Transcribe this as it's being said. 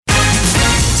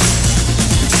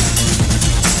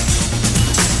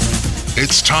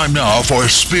It's time now for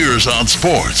Spears on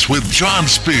Sports with John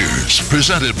Spears,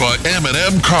 presented by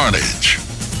M&M Carnage.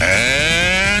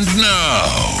 And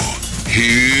now,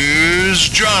 here's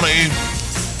Johnny.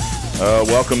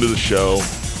 Welcome to the show.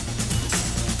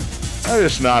 I'm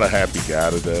just not a happy guy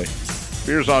today.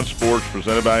 Spears on Sports,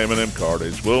 presented by M&M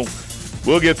Carnage. We'll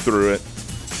get through it.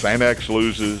 St. X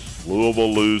loses,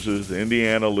 Louisville loses,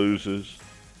 Indiana loses.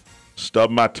 Stub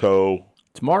my toe.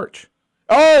 It's March.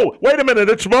 Oh, wait a minute.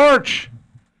 It's March.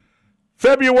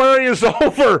 February is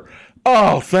over.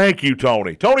 Oh, thank you,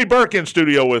 Tony. Tony Burke in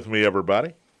studio with me,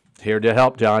 everybody. Here to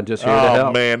help, John. Just here to help.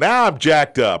 Oh, man. Now I'm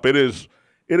jacked up. It is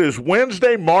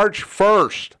Wednesday, March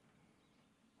 1st.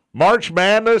 March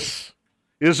Madness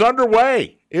is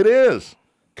underway. It is.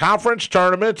 Conference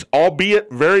tournaments,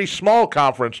 albeit very small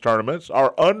conference tournaments,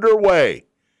 are underway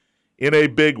in a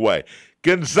big way.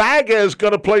 Gonzaga is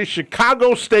going to play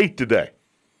Chicago State today.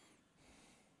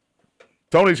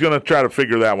 Tony's going to try to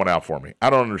figure that one out for me. I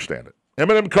don't understand it.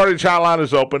 M&M Carnage Hotline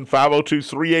is open,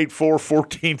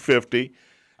 502-384-1450.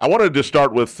 I wanted to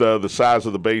start with the size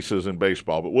of the bases in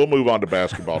baseball, but we'll move on to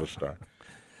basketball to start.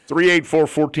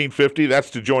 384-1450, that's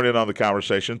to join in on the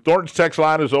conversation. Thornton's text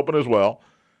line is open as well,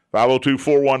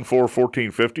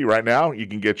 502-414-1450. Right now, you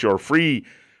can get your free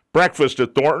breakfast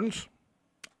at Thornton's.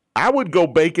 I would go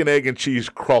bacon, egg, and cheese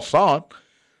croissant.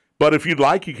 But if you'd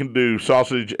like, you can do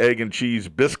sausage, egg, and cheese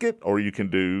biscuit, or you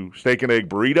can do steak and egg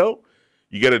burrito.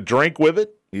 You get a drink with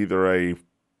it, either a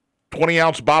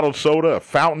 20-ounce bottled soda, a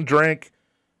fountain drink,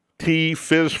 tea,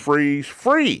 fizz freeze,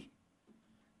 free.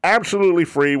 Absolutely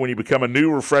free when you become a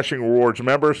new Refreshing Rewards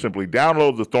member. Simply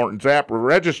download the Thornton's app,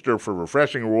 register for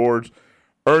Refreshing Rewards,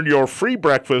 earn your free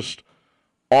breakfast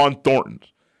on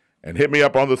Thornton's. And hit me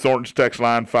up on the Thornton's text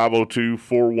line,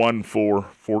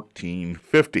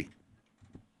 502-414-1450.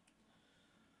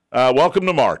 Welcome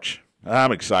to March.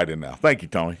 I'm excited now. Thank you,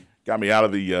 Tony. Got me out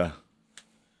of the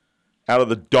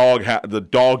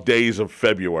dog days of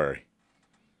February.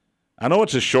 I know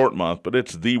it's a short month, but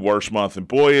it's the worst month. And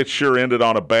boy, it sure ended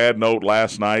on a bad note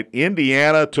last night.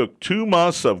 Indiana took 2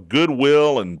 months of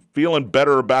goodwill and feeling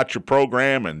better about your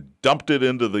program and dumped it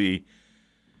into the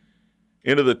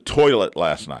toilet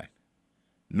last night.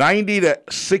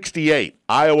 90-68.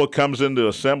 Iowa comes into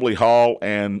Assembly Hall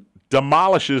and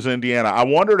demolishes Indiana. I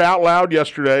wondered out loud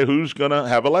yesterday who's going to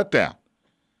have a letdown.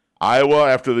 Iowa,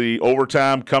 after the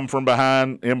overtime, come from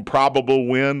behind, improbable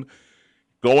win,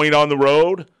 going on the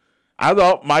road, I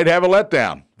thought might have a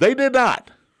letdown. They did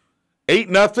not.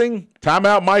 8-0,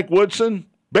 timeout Mike Woodson,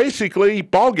 basically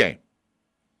ball game.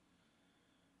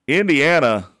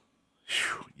 Indiana,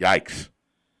 yikes.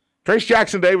 Trace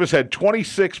Jackson-Davis had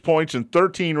 26 points and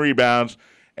 13 rebounds,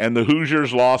 and the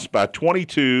Hoosiers lost by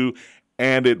 22,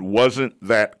 and it wasn't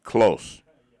that close.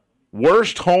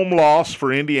 Worst home loss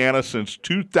for Indiana since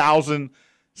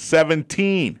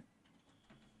 2017.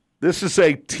 This is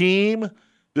a team,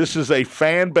 this is a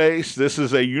fan base, this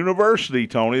is a university,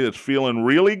 Tony, that's feeling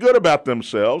really good about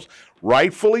themselves,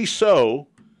 rightfully so.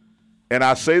 And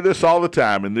I say this all the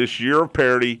time, in this year of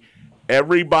parity,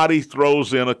 everybody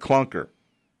throws in a clunker.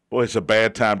 Boy, it's a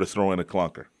bad time to throw in a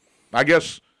clunker. I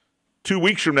guess 2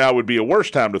 weeks from now would be a worse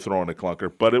time to throw in a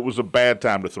clunker, but it was a bad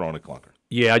time to throw in a clunker.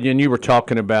 Yeah, and you were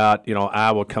talking about,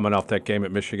 Iowa coming off that game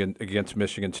at Michigan against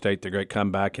Michigan State, the great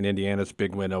comeback, and Indiana's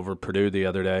big win over Purdue the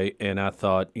other day. And I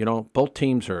thought, both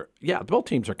teams are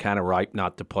kind of ripe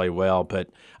not to play well, but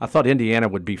I thought Indiana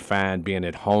would be fine being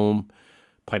at home,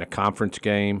 playing a conference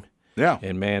game. Yeah.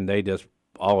 And, man, they just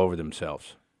all over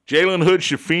themselves. Jalen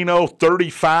Hood-Schifino,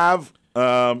 35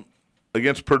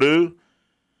 against Purdue.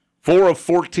 4 of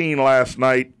 14 last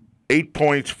night, 8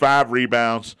 points, 5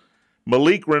 rebounds.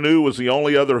 Malik Renew was the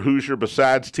only other Hoosier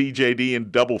besides TJD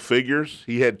in double figures.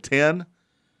 He had 10.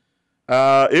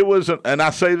 It was, and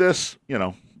I say this,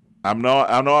 I know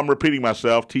I'm repeating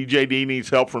myself. TJD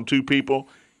needs help from 2 people.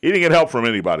 He didn't get help from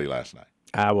anybody last night.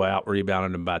 Iowa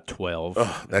out-rebounded him by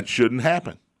 12. That shouldn't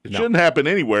happen. It shouldn't happen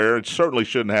anywhere. It certainly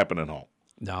shouldn't happen at home.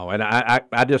 No, and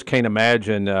I just can't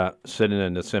imagine sitting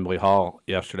in Assembly Hall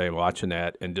yesterday watching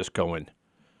that and just going,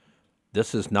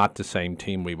 this is not the same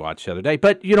team we watched the other day.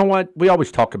 But you know what? We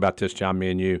always talk about this, John, me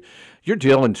and you. You're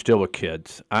dealing still with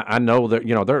kids. I know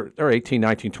that, they're 18,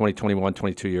 19, 20, 21,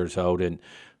 22 years old, and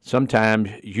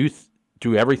sometimes you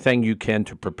do everything you can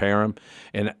to prepare them.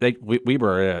 And we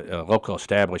were at a local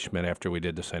establishment after we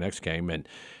did the St. X game, and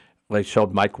they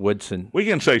showed Mike Woodson. We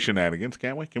can say shenanigans,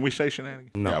 can't we? Can we say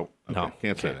shenanigans? No. Okay. No.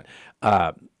 Can't say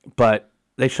that. But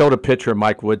They showed a picture of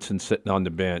Mike Woodson sitting on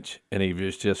the bench, and he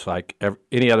was just like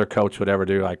any other coach would ever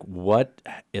do, like, what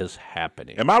is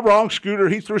happening? Am I wrong, Scooter?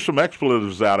 He threw some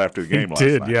expletives out after the game last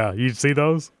night. Yeah. You see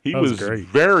those? He was great.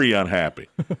 very unhappy.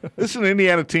 This is an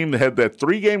Indiana team that had that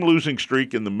 3-game losing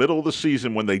streak in the middle of the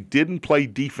season when they didn't play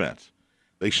defense.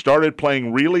 They started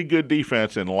playing really good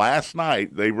defense, and last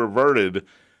night they reverted.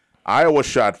 Iowa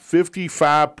shot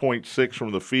 55.6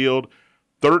 from the field,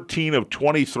 13 of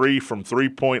 23 from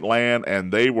three-point land,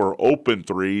 and they were open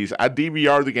threes. I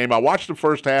DVR'd the game. I watched the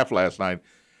first half last night.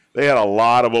 They had a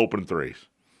lot of open threes.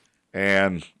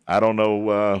 And I don't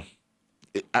know,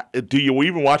 do you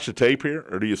even watch the tape here,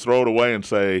 or do you throw it away and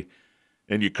say,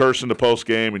 and you curse in the post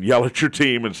game and yell at your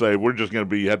team and say, we're just going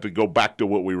to have to go back to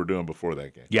what we were doing before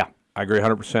that game? Yeah, I agree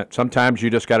 100%. Sometimes you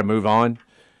just got to move on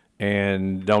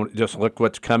and don't just look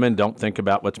what's coming. Don't think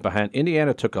about what's behind.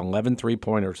 Indiana took 11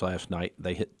 3-pointers last night.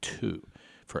 They hit 2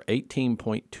 for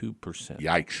 18.2%.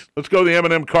 Yikes. Let's go to the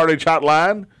M&M Cartage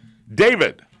hotline.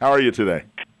 David, how are you today?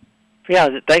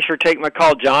 Yeah, thanks for taking my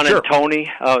call, John Sure. and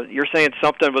Tony. You're saying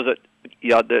something, was it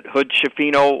that Hood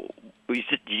Schifino,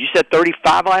 you said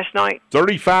 35 last night?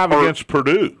 35 against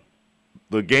Purdue,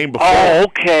 the game before. Oh,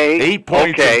 okay. 8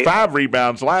 points okay. and 5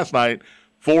 rebounds last night,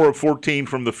 4 of 14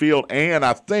 from the field, and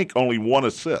I think only 1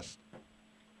 assist.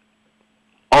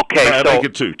 Okay, I so make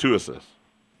it 2 assists.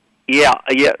 yeah.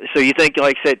 So you think,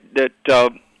 like I said, that,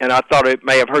 and I thought it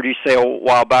may have heard you say a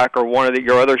while back, or one of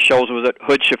your other shows was that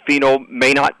Hood Schifino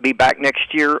may not be back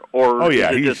next year, or is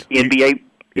it just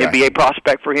NBA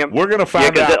prospect for him? We're going to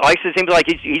find out. Because it seems like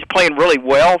he's playing really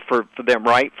well for them,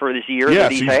 right, for this year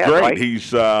that he's had, great. right? He's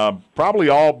probably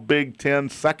all Big Ten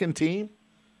second team,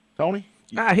 Tony?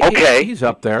 Okay. He's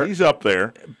up there. He's up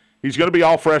there. He's going to be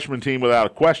all freshman team without a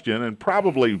question, and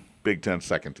probably Big Ten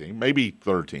second team, maybe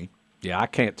third team. Yeah, I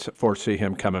can't foresee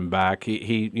him coming back.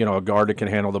 He a guard that can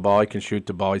handle the ball. He can shoot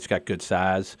the ball. He's got good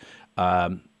size.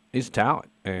 He's a talent.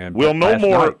 And We'll know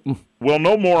more. night, We'll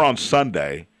know more on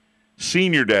Sunday,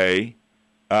 Senior Day.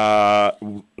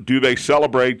 Do they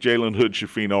celebrate Jalen Hood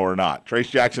Schifino or not? Trace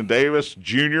Jackson Davis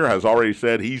Jr. has already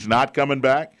said he's not coming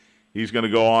back. He's going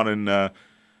to go on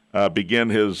and begin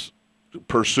his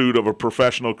pursuit of a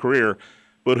professional career.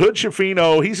 But Hood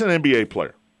Schifino, he's an NBA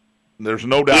player. There's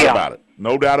no doubt about it.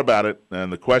 No doubt about it.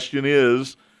 And the question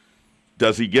is,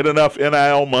 does he get enough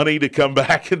NIL money to come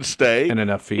back and stay? and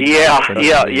enough feet. Yeah,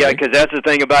 because that's the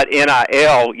thing about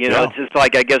NIL. It's just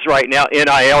like, I guess right now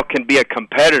NIL can be a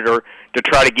competitor to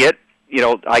try to get,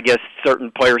 I guess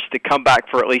certain players to come back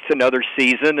for at least another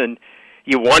season, and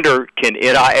you wonder, can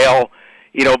NIL,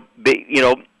 be,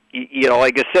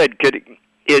 like I said, is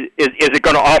it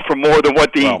going to offer more than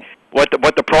what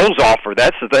the pros offer?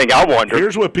 That's the thing I wonder.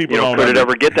 Here's what people don't could it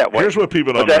ever get that way? Here's what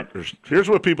people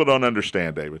don't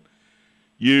understand, David.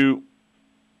 You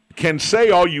can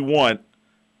say all you want,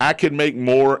 I can make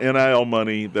more NIL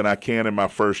money than I can in my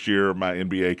first year of my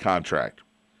NBA contract.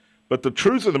 But the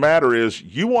truth of the matter is,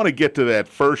 you want to get to that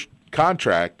first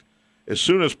contract as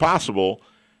soon as possible,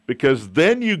 because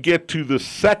then you get to the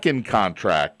second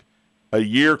contract a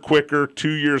year quicker, 2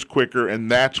 years quicker, and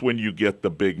that's when you get the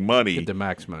big money. Get the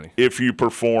max money. If you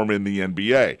perform in the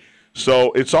NBA.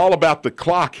 So it's all about the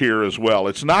clock here as well.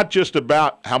 It's not just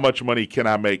about how much money can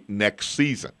I make next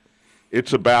season.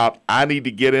 It's about I need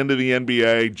to get into the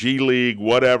NBA, G League,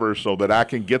 whatever, so that I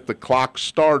can get the clock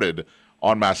started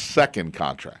on my second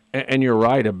contract. And you're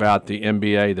right about the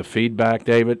NBA, the feedback,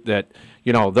 David, that,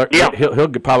 he'll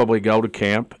probably go to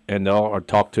camp and they'll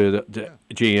talk to the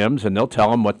GMs and they'll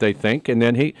tell him what they think, and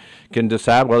then he can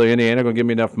decide whether Indiana going to give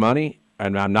me enough money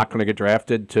and I'm not going to get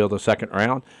drafted till the second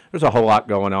round. There's a whole lot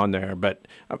going on there, but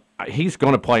he's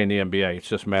going to play in the NBA. It's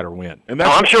just a matter of when. And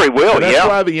that's I'm sure he will. And that's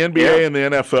why the NBA and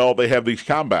the NFL, they have these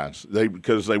combines.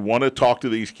 Because they want to talk to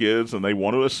these kids and they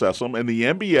want to assess them. And the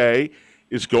NBA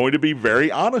is going to be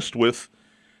very honest with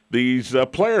these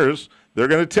players. They're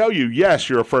going to tell you, yes,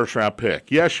 you're a first-round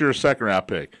pick. Yes, you're a second-round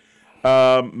pick.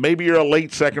 Maybe you're a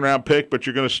late second-round pick, but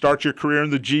you're going to start your career in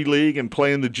the G League and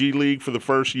play in the G League for the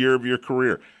first year of your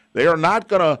career. They are not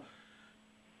going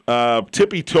to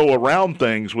tippy-toe around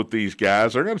things with these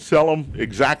guys. They're going to tell them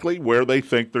exactly where they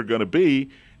think they're going to be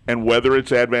and whether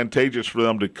it's advantageous for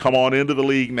them to come on into the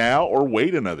league now or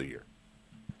wait another year.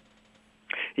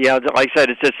 Yeah, like I said,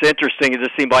 it's just interesting. It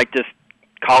just seemed like just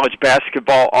college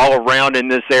basketball all around in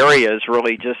this area is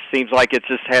really just seems like it's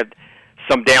just had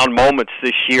some down moments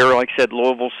this year. Like I said,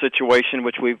 Louisville situation,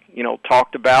 which we've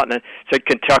talked about, and I said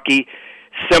Kentucky,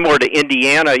 similar to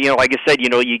Indiana. Like I said,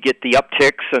 you get the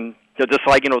upticks, and just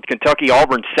like Kentucky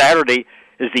Auburn Saturday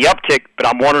is the uptick. But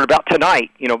I'm wondering about tonight,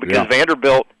 because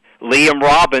Vanderbilt Liam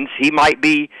Robbins, he might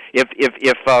be if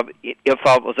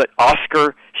was it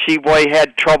Oscar Sheboy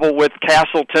had trouble with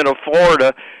Castleton of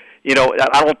Florida.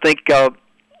 I don't think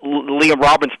Liam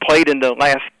Robbins played in the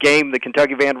last game that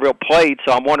Kentucky Vanderbilt played,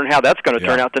 so I'm wondering how that's going to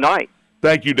turn out tonight.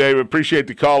 Thank you, David. Appreciate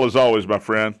the call as always, my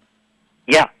friend.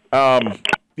 Yeah. And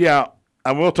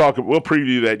we'll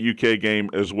preview that UK game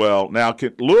as well. Now,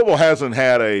 Louisville hasn't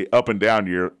had a up and down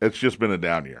year. It's just been a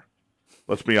down year.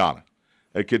 Let's be honest.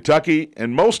 At Kentucky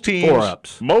and most teams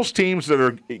that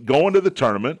are going to the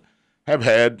tournament have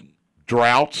had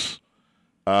droughts,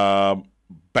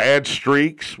 bad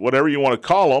streaks, whatever you want to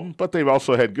call them, but they've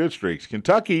also had good streaks.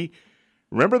 Kentucky,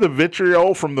 remember the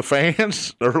vitriol from the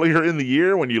fans earlier in the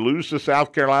year when you lose to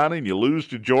South Carolina and you lose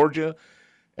to Georgia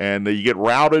and you get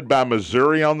routed by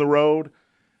Missouri on the road?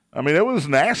 I mean, it was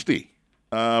nasty.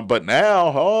 But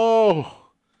now,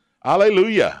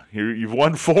 hallelujah. You've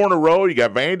won 4 in a row. You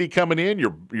got Vandy coming in.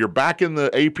 You're back in the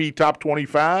AP top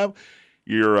 25.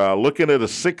 You're looking at a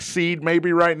 6th seed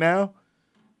maybe right now.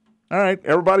 All right,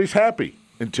 everybody's happy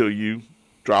until you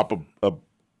drop a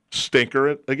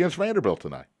stinker against Vanderbilt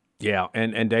tonight. Yeah,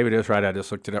 and David is right. I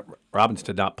just looked it up. Robbins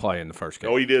did not play in the first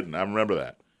game. Oh, he didn't. I remember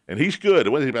that. And he's good.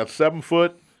 What is he, about 7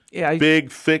 foot? Yeah,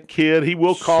 big, thick kid. He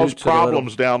will cause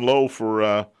problems down low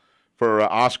for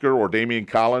Oscar or Damian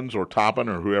Collins or Toppin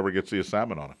or whoever gets the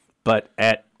assignment on him. But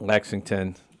at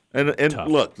Lexington, and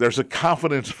look, there's a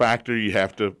confidence factor you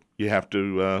have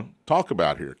to talk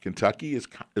about here. Kentucky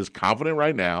is confident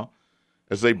right now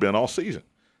as they've been all season.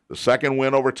 The second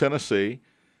win over Tennessee,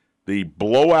 the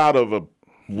blowout of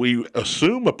we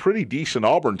assume a pretty decent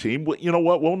Auburn team. You know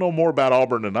what? We'll know more about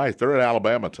Auburn tonight. They're at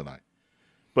Alabama tonight.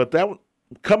 But that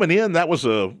coming in, that was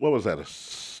a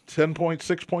 10-point,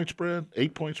 6-point spread,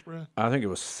 8-point spread? I think it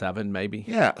was 7 maybe.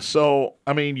 Yeah. So,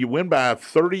 I mean, you win by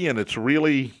 30 and it's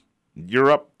really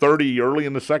you're up 30 early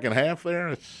in the second half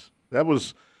there. That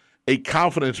was a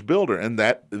confidence builder. And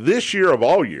that this year of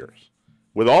all years,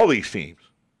 with all these teams,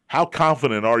 how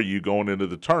confident are you going into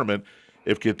the tournament?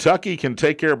 If Kentucky can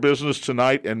take care of business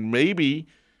tonight and maybe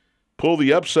pull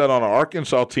the upset on an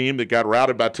Arkansas team that got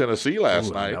routed by Tennessee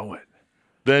last night,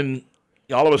 then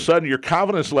all of a sudden your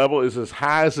confidence level is as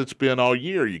high as it's been all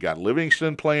year. You got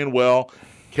Livingston playing well.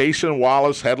 Cason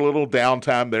Wallace had a little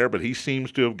downtime there, but he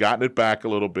seems to have gotten it back a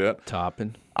little bit.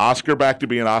 Toppin. Oscar back to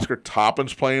being Oscar.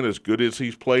 Toppin's playing as good as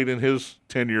he's played in his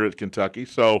tenure at Kentucky.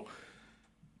 So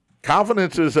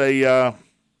confidence is a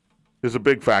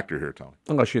big factor here, Tony.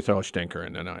 Unless you throw a stinker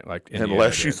in tonight.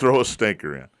 Unless you throw a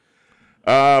stinker in.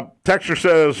 Texter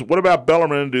says, what about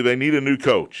Bellarmine? Do they need a new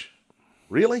coach?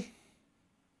 Really?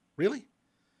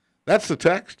 That's the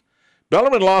text.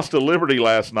 Bellarmine lost to Liberty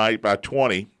last night by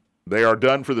 20. They are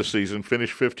done for the season,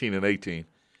 finished 15-18.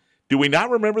 Do we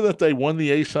not remember that they won the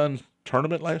ASUN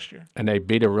tournament last year? And they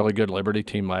beat a really good Liberty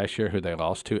team last year who they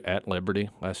lost to at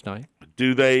Liberty last night.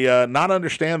 Do they not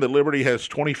understand that Liberty has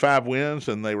 25 wins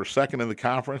and they were second in the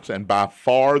conference and by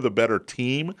far the better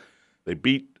team? They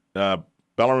beat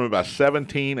Bellarmine by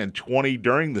 17 and 20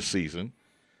 during the season.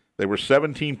 They were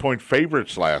 17-point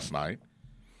favorites last night.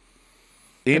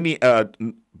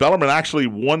 Bellarmine actually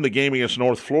won the game against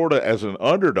North Florida as an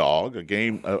underdog, a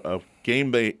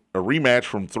rematch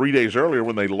from 3 days earlier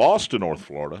when they lost to North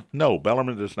Florida. No,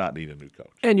 Bellarmine does not need a new coach.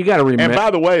 And you got to remember. And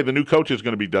by the way, the new coach is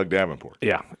going to be Doug Davenport.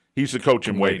 Yeah, he's the coach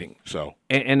in waiting. So,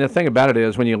 and the thing about it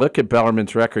is, when you look at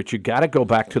Bellarmine's record, you got to go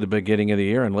back to the beginning of the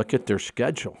year and look at their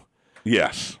schedule.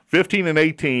 Yes,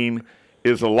 15-18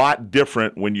 is a lot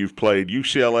different when you've played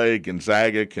UCLA,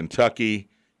 Gonzaga, Kentucky.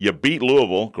 You beat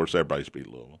Louisville. Of course, everybody's beat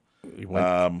Louisville. You went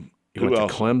to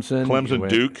Clemson.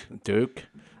 Duke.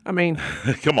 I mean,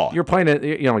 come on. You're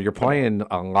playing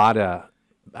a lot of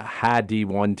high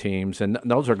D1 teams, and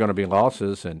those are going to be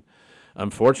losses. And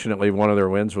unfortunately, one of their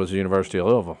wins was the University of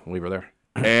Louisville. We were there.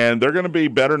 And they're going to be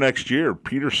better next year.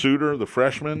 Peter Suter, the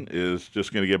freshman, is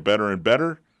just going to get better and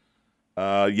better.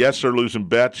 Yes, they're losing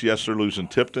Betts. Yes, they're losing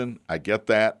Tipton. I get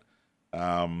that.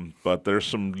 But there's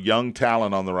some young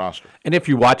talent on the roster. And if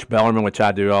you watch Bellarmine, which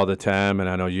I do all the time, and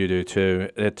I know you do too,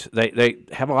 they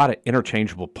have a lot of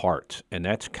interchangeable parts, and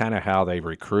that's kind of how they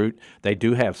recruit. They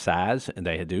do have size, and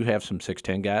they do have some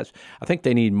 6'10" guys. I think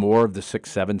they need more of the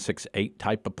 6'7", 6'8"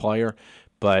 type of player,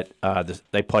 but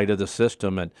they play to the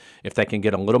system, and if they can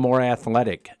get a little more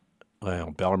athletic,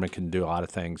 well, Bellarmine can do a lot of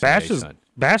things. Bash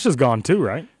is gone too,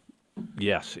 right?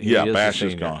 Yes. Bash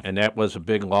is gone. And that was a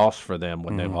big loss for them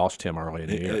when they lost him early in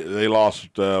the year. They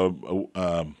lost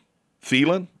Thielen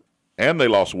and they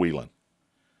lost Whelan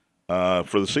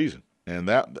for the season. And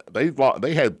that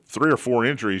they had 3 or 4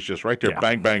 injuries just right there,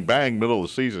 bang, bang, bang, middle of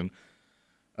the season.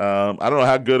 I don't know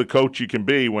how good a coach you can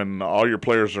be when all your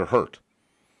players are hurt.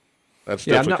 That's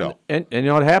Yeah, difficult. and you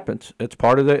know what happens? It's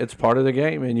part of the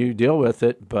game, and you deal with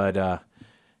it. But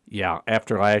yeah,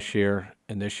 after last year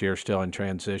and this year, still in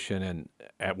transition, and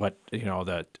at what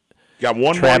the Got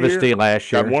one travesty more year?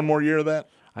 last year. Got one more year of that?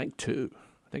 I think 2.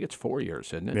 I think it's 4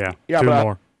 years, isn't it? Yeah, two but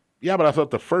more. But I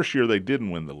thought the first year they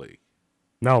didn't win the league.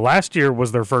 No, last year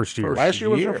was their first year. Last year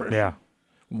was their first. Yeah.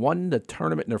 Won the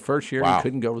tournament in their first year Wow. and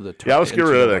couldn't go to the tournament. Yeah, let's get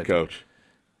rid of that, Coach.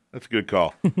 That's a good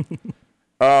call.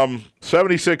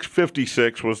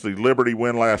 76-56 was the Liberty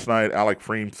win last night. Alec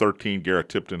Freem, 13. Garrett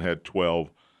Tipton had 12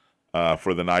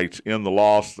 for the Knights. In the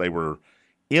loss, they were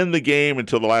in the game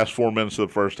until the last 4 minutes of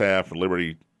the first half.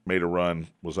 Liberty made a run,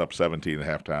 was up 17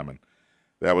 at halftime, and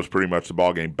that was pretty much the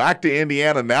ball game. Back to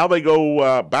Indiana. Now they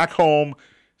go back home.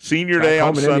 Senior day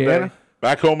on Sunday. Indiana?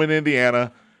 Back home in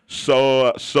Indiana.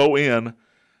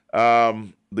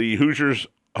 The Hoosiers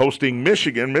hosting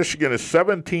Michigan. Michigan is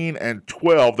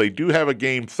 17-12. They do have a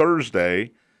game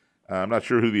Thursday. I'm not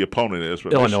sure who the opponent is,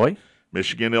 but Illinois.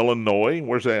 Michigan, Illinois.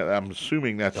 Where's that? I'm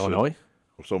assuming that's Illinois.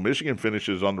 So Michigan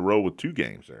finishes on the road with 2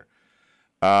 games there.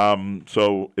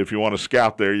 So if you want to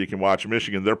scout there, you can watch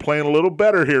Michigan. They're playing a little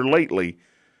better here lately.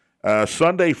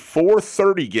 Sunday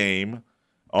 4:30 game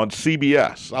on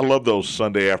CBS. I love those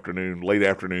Sunday afternoon, late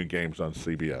afternoon games on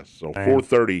CBS. So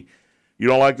 4:30. You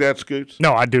don't like that, Scoots?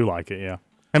 No, I do like it, yeah.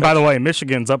 And by the way,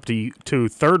 Michigan's up to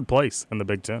third place in the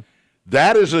Big Ten.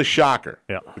 That is a shocker.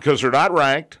 Yeah. Because they're not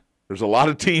ranked. There's a lot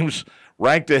of teams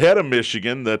ranked ahead of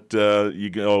Michigan that you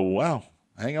go, wow,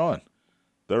 hang on.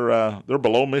 They're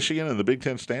below Michigan in the Big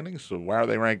Ten standings, so why are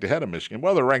they ranked ahead of Michigan?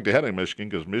 Well, they're ranked ahead of Michigan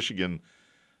because Michigan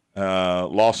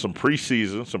lost some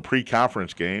preseason, some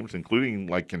pre-conference games, including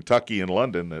like Kentucky and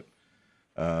London that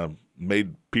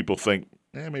made people think,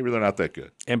 maybe they're not that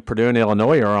good. And Purdue and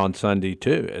Illinois are on Sunday,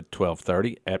 too, at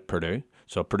 12:30 at Purdue.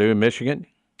 So Purdue and Michigan.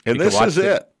 And this is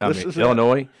it.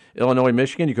 Illinois,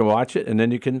 Michigan, you can watch it, and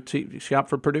then you can shop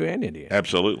for Purdue and Indiana.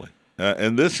 Absolutely.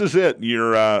 And this is it.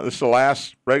 This is the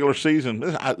last regular season.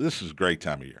 This is a great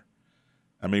time of year.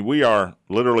 I mean, we are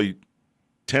literally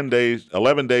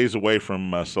 11 days away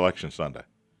from Selection Sunday.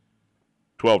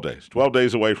 12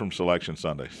 days away from Selection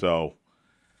Sunday. So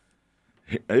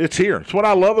it's here. It's what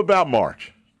I love about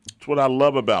March.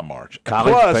 College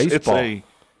Plus, baseball.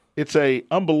 it's a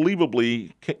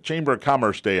unbelievably Chamber of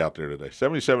Commerce day out there today.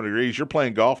 77 degrees. You're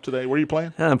playing golf today. Where are you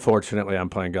playing? Unfortunately, I'm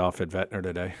playing golf at Ventnor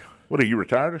today. What, are you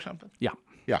retired or something? Yeah.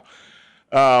 Yeah.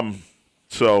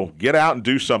 So get out and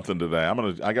do something today.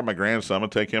 I got my grandson. I'm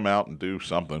gonna take him out and do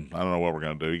something. I don't know what we're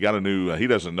gonna do. He got a new. He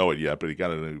doesn't know it yet, but he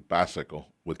got a new bicycle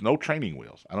with no training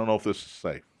wheels. I don't know if this is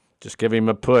safe. Just give him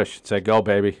a push. Say, go,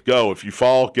 baby. Go. If you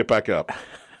fall, get back up.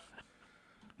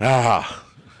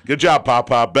 Good job,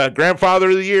 Papa.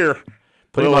 Grandfather of the year.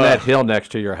 Put him on that hill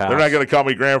next to your house. They're not going to call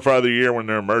me grandfather of the year when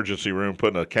they're in the emergency room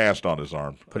putting a cast on his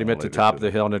arm. Put him at the top of the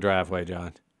hill in the driveway,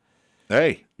 John.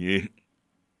 Hey, you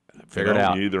figure it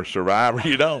out. You either survive or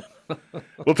you don't.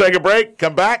 We'll take a break,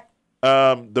 come back.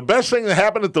 The best thing that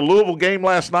happened at the Louisville game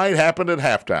last night happened at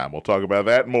halftime. We'll talk about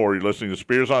that and more. You're listening to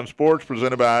Spears on Sports,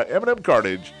 presented by M&M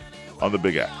Cartage on the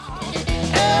Big X.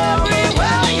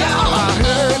 Everywhere, yeah, I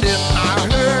heard it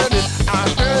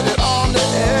on the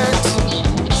X.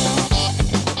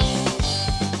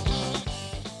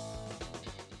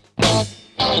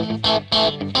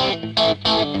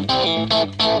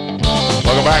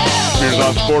 Welcome back. Spears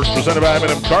on Sports, presented by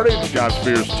M&M Cartage. John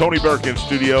Spears, Tony Burke in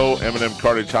studio. M&M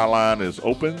Cartage hotline is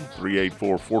open,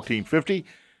 384-1450.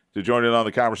 To join in on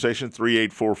the conversation,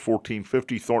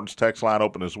 384-1450. Thornton's text line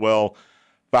open as well,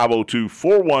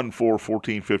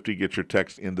 502-414-1450. Get your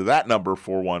text into that number,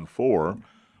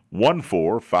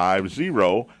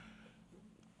 414-1450.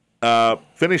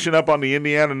 Finishing up on the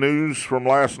Indiana news from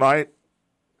last night,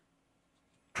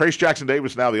 Trace Jackson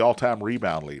Davis now the all-time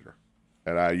rebound leader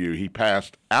at IU. He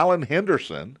passed Alan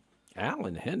Henderson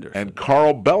and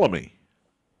Carl Bellamy.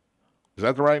 Is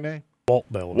that the right name? Walt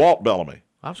Bellamy. Walt Bellamy.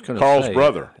 I was going to Carl's say,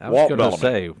 brother, Walt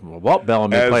Bellamy. Walt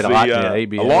Bellamy played a lot in the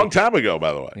ABA. A long time ago,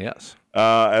 by the way. Yes.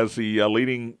 As the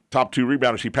leading top 2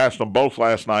 rebounders. He passed them both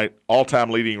last night. All-time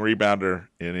leading rebounder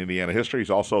in Indiana history. He's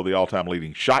also the all-time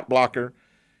leading shot blocker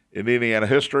in Indiana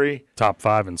history. Top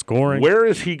 5 in scoring. Where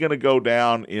is he going to go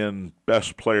down in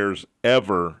best players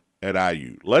ever at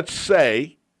IU? Let's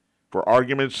say, for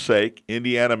argument's sake,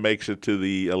 Indiana makes it to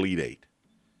the Elite 8,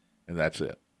 and that's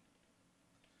it.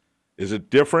 Is it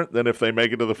different than if they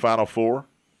make it to the Final Four,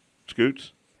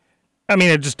 Scoots? I mean,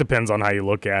 it just depends on how you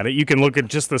look at it. You can look at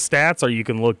just the stats, or you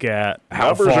can look at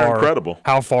how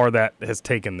far that has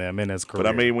taken them in his career. But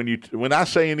I mean, when I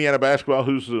say Indiana basketball,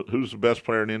 who's the best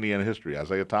player in Indiana history?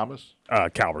 Isaiah Thomas?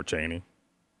 Calvert Chaney.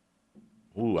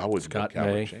 Ooh, I wouldn't go Scott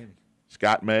Calvert May. Chaney.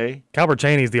 Scott May. Calbert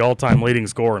Cheaney is the all-time leading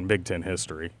scorer in Big Ten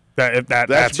history.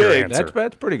 That's your big. answer.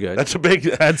 That's pretty good. That's a big.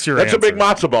 That's your That's answer. a big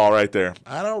matzo ball right there.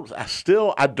 I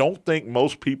don't think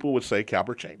most people would say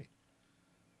Calbert Cheaney.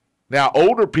 Now,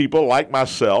 older people like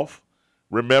myself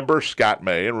remember Scott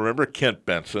May and remember Kent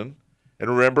Benson and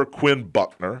remember Quinn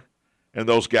Buckner and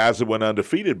those guys that went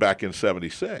undefeated back in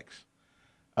 '76.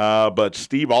 But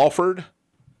Steve Alford,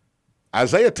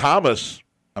 Isaiah Thomas.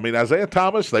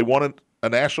 They won a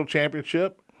national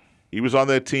championship. He was on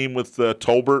that team with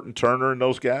Tolbert and Turner and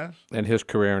those guys. And his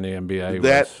career in the NBA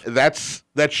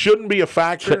that shouldn't be a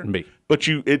factor. Shouldn't be. But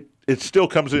it still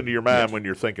comes into your mind when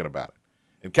you're thinking about it.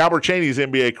 And Calbert Cheaney's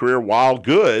NBA career, while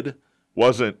good,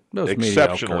 wasn't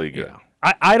exceptionally good.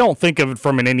 Yeah. I don't think of it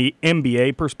from an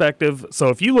NBA perspective. So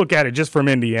if you look at it just from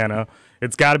Indiana,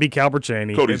 it's got to be Calbert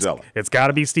Cheaney. Cody Zeller. It's got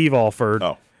to be Steve Alford.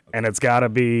 Oh, okay. And it's got to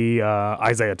be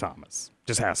Isaiah Thomas.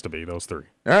 Just has to be those three.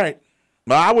 All right.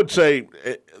 Well, I would say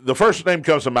the first name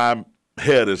comes to my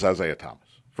head is Isaiah Thomas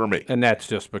for me. And that's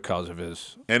just because of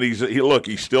his. And he's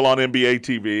still on NBA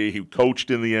TV. He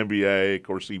coached in the NBA. Of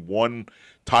course, he won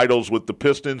titles with the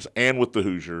Pistons and with the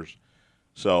Hoosiers.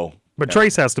 So, but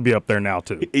Trace has to be up there now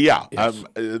too. Yeah, Yes.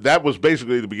 That was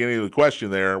basically the beginning of the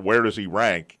question there. Where does he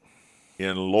rank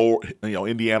in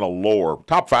Indiana lore?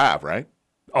 Top 5, right?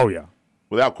 Oh yeah,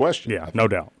 Without question. yeah, no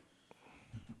doubt.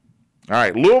 All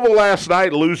right, Louisville last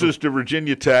night loses to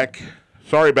Virginia Tech.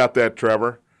 Sorry about that,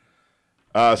 Trevor.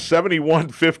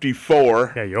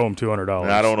 71-54. Yeah, you owe him $200.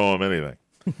 I don't owe him anything.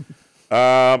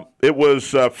 It was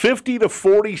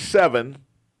 50-47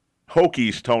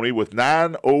 Hokies, Tony, with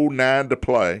 9:09 to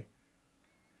play.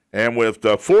 And with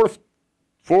under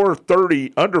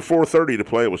 4:30 to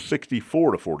play, it was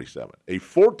 64-47. A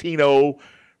 14-0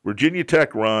 Virginia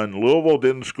Tech run. Louisville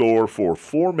didn't score for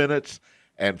 4 minutes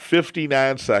and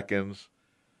 59 seconds.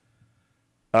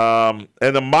 And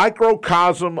the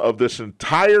microcosm of this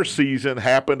entire season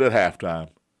happened at halftime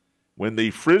when the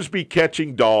Frisbee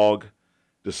catching dog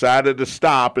decided to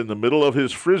stop in the middle of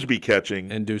his Frisbee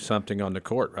catching And do something on the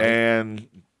court, right? and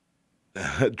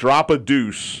drop a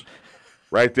deuce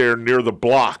right there near the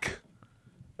block.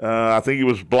 I think he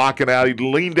was blocking out. He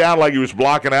leaned down like he was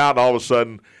blocking out, and all of a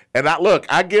sudden, and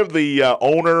I give the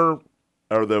owner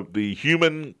or the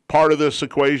human part of this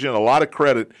equation a lot of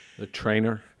credit. The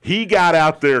trainer. He got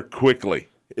out there quickly.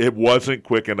 It wasn't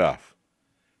quick enough.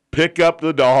 Pick up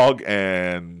the dog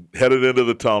and headed into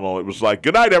the tunnel. It was like,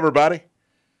 good night, everybody.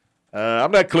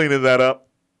 I'm not cleaning that up.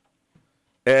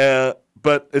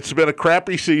 But it's been a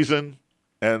crappy season,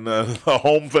 and the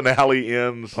home finale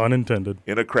ends Unintended.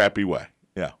 in a crappy way.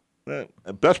 Yeah.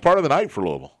 Best part of the night for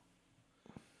Louisville.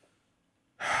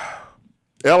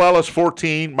 L. Ellis,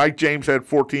 14. Mike James had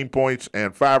 14 points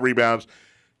and 5 rebounds.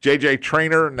 J.J.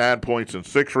 Traynor, 9 points and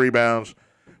 6 rebounds.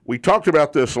 We talked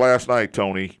about this last night,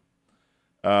 Tony,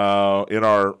 in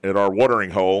our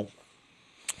watering hole.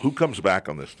 Who comes back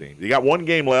on this team? You got one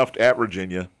game left at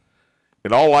Virginia.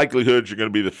 In all likelihood, you're going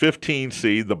to be the 15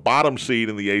 seed, the bottom seed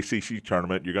in the ACC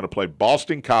tournament. You're going to play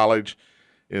Boston College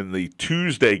in the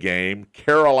Tuesday game,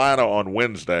 Carolina on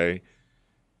Wednesday,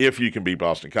 if you can beat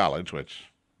Boston College, which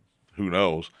who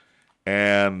knows,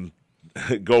 and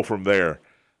go from there.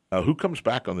 Who comes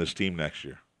back on this team next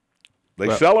year?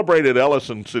 They celebrated Ellis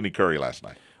and Sidney Curry last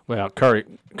night. Well, Curry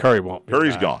won't be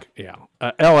Curry's back. gone. Yeah.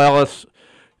 L. Ellis,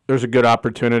 there's a good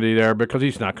opportunity there because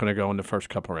he's not going to go in the first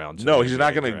couple rounds. No, he's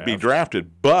not going to be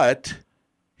drafted, but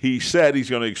he said he's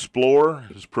going to explore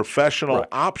his professional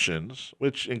options,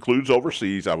 which includes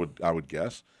overseas, I would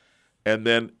guess. And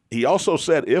then he also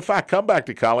said, if I come back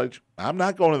to college, I'm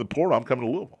not going to the portal. I'm coming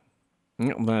to Louisville.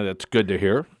 Well, that's good to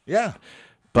hear. Yeah.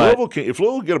 But if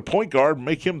Louisville get a point guard,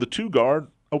 make him the 2 guard,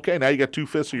 okay, now you got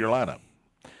 2/5 of your lineup.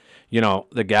 You know,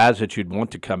 the guys that you'd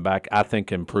want to come back, I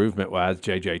think improvement-wise,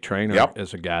 J.J. Traynor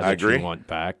is a guy that you want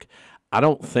back. I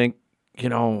don't think, as I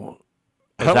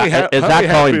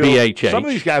call him, BHH. Some of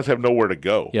these guys have nowhere to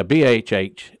go. Yeah,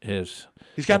 BHH is.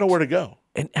 He's got nowhere to go.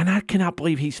 And I cannot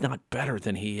believe he's not better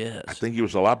than he is. I think he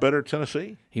was a lot better at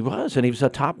Tennessee. He was, and he was a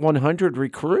top 100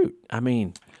 recruit. I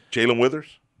mean. Jalen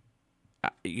Withers?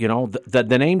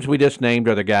 The names we just named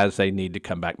are the guys they need to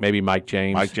come back. Maybe Mike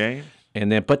James.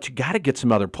 But you got to get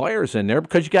some other players in there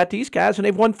because you got these guys and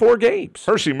they've won 4 games.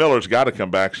 Percy Miller's got to come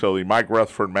back so the Mike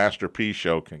Rutherford Master P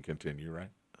show can continue, right?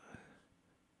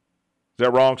 Is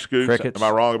that wrong, Scoots? Crickets. Am I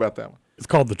wrong about that one? It's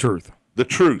called The Truth. The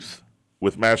Truth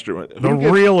with Master. The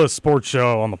realest sports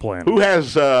show on the planet. Who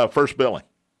has first billing?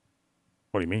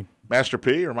 What do you mean? Master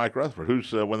P or Mike Rutherford?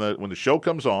 Who's when the show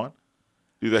comes on?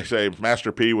 Do they say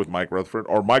Master P with Mike Rutherford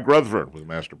or Mike Rutherford with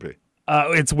Master P?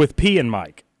 It's with P and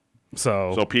Mike.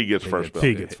 So P gets first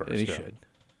billing. P gets first. He should.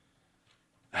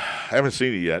 Haven't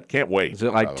seen it yet. Can't wait. Is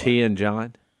it like T and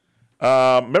John?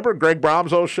 Remember Greg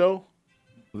Bromso's show?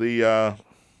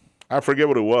 I forget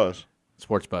what it was.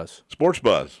 Sports Buzz. Sports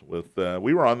Buzz.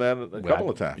 We were on that a couple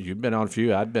of times. You've been on a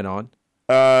few. I've been on.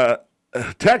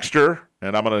 Texter,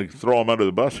 and I'm going to throw him under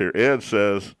the bus here. Ed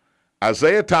says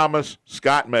Isaiah Thomas,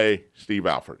 Scott May, Steve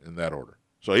Alford in that order.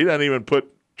 So he doesn't even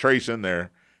put Trace in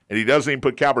there, and he doesn't even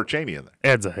put Calbert Cheney in there.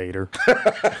 Ed's a hater.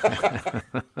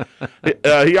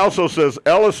 He also says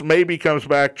Ellis maybe comes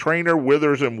back. Trainer,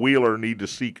 Withers, and Wheeler need to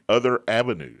seek other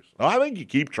avenues. No, I think you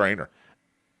keep Trainer.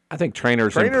 I think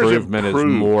Trainer's improvement is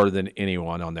more than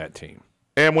anyone on that team.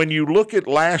 And when you look at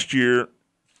last year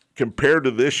compared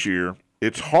to this year,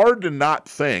 it's hard to not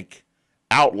think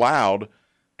out loud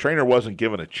Trainer wasn't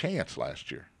given a chance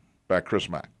last year by Chris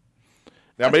Mack.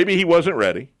 Now, maybe he wasn't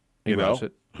ready. He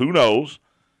wasn't. Who knows?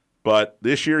 But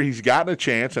this year he's gotten a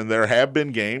chance, and there have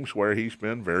been games where he's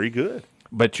been very good.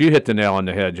 But you hit the nail on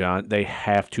the head, John. They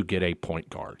have to get a point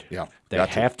guard. Yeah, they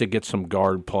have to get some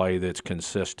guard play that's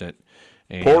consistent.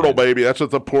 And portal, baby. That's what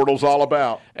the portal's all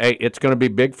about. Hey, it's going to be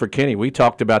big for Kenny. We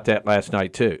talked about that last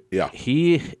night, too. Yeah.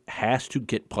 He has to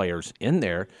get players in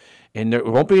there, and there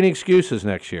won't be any excuses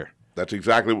next year. That's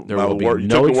exactly my word. You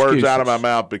took the words out of my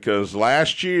mouth, because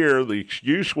last year the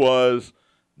excuse was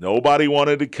nobody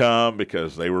wanted to come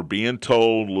because they were being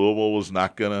told Louisville was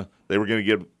not going to – they were going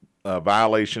to get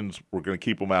violations. We're going to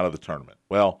keep them out of the tournament.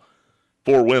 Well,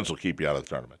 4 wins will keep you out of the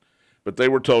tournament. But they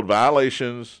were told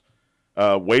violations –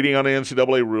 waiting on the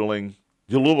NCAA ruling,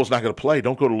 Louisville's not going to play.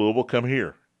 Don't go to Louisville. Come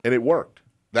here. And it worked.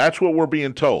 That's what we're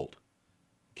being told.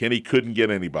 Kenny couldn't get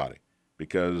anybody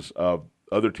because of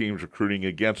other teams recruiting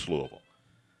against Louisville.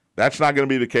 That's not going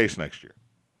to be the case next year.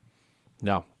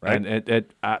 No. Right? And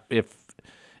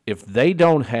if they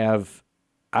don't have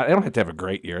 – I don't have to have a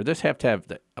great year. They just have to have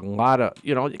a lot of –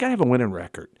 you got to have a winning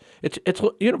record. It's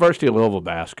University of Louisville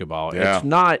basketball. Yeah. It's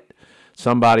not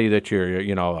somebody that you're,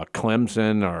 a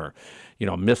Clemson or –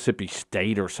 Mississippi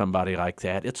State or somebody like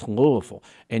that. It's Louisville.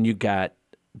 And you got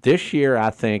this year,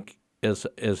 I think, is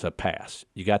a pass.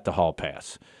 You got the hall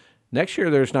pass. Next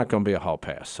year, there's not going to be a hall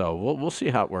pass. So we'll see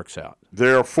how it works out.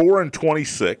 They're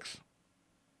 4-26.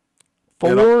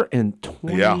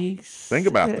 4-26. Yeah. Think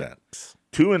about that.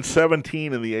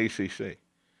 2-17 in the ACC.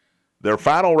 Their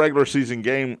final regular season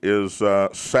game is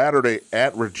Saturday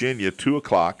at Virginia,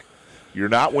 2:00. You're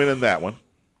not winning that one.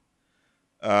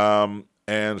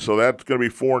 And so that's going to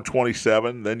be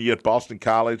 4-27. Then you get Boston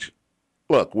College.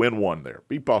 Look, win one there.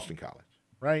 Beat Boston College,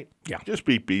 right? Yeah. Just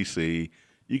beat BC.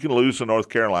 You can lose to North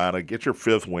Carolina. Get your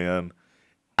 5th win.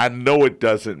 I know it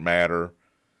doesn't matter,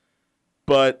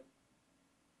 but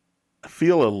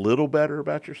feel a little better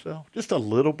about yourself. Just a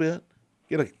little bit.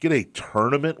 Get a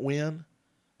tournament win.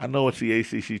 I know it's the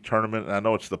ACC tournament, and I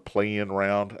know it's the play-in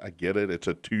round. I get it. It's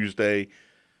a Tuesday.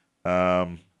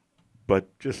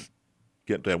 But just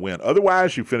get that win.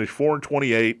 Otherwise, you finish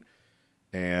 4-28,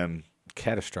 and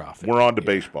catastrophic. We're on to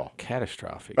baseball.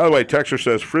 Catastrophic. By the way, Texter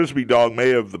says Frisbee Dog may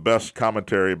have the best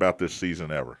commentary about this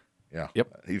season ever. Yeah.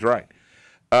 Yep. He's right.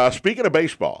 Speaking of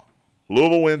baseball,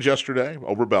 Louisville wins yesterday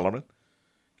over Bellarmine.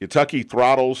 Kentucky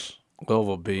throttles.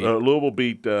 Louisville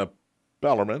beat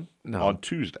Bellarmine on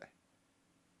Tuesday.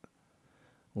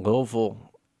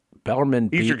 Bellarmine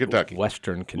beat Eastern Kentucky.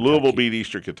 Western Kentucky. Louisville beat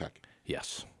Eastern Kentucky.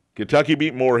 Yes. Kentucky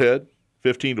beat Moorhead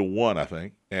 15-1, I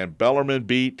think, and Bellarmine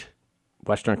beat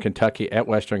Western Kentucky at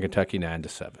Western Kentucky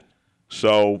 9-7.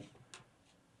 So,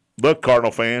 look,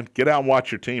 Cardinal fan, get out and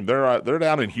watch your team. They're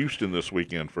down in Houston this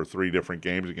weekend for 3 different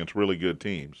games against really good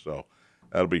teams. So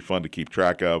that'll be fun to keep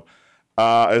track of.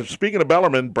 Speaking of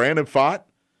Bellarmine, Brandon Fott,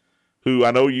 who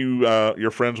I know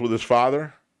you're friends with his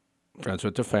father. Friends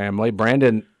with the family.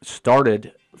 Brandon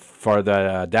started for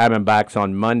the Diamondbacks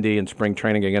on Monday in spring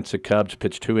training against the Cubs,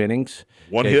 pitched 2 innings.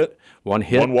 One hit.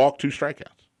 1 walk, 2 strikeouts.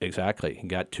 Exactly. He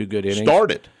got 2 good innings.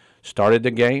 Started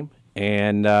the game,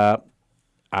 and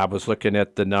I was looking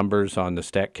at the numbers on the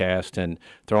StatCast and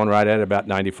throwing right at about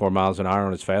 94 miles an hour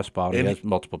on his fastball, and he has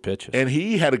multiple pitches. And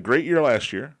he had a great year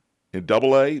last year in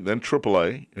AA, then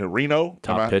AAA, in Reno.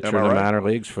 Top pitcher in the minor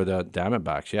leagues for the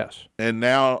Diamondbacks, yes. And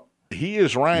now he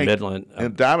is ranked Midland,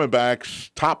 in Diamondbacks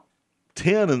top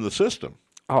 10 in the system.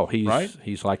 Oh, he's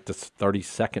like the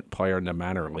 32nd player in the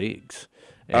minor leagues.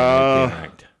 And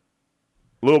ranked.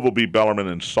 Louisville beat Bellarmine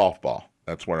in softball.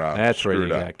 That's where you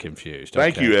got confused.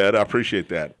 Thank you, Ed. I appreciate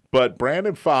that. But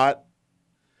Brandon Fott,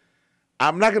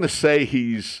 I'm not going to say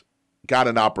he's got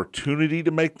an opportunity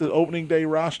to make the opening day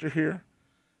roster here,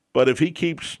 but if he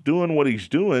keeps doing what he's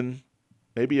doing,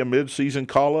 maybe a midseason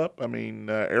call-up. I mean,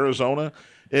 Arizona.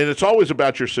 And it's always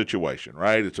about your situation,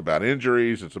 right? It's about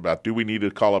injuries. It's about do we need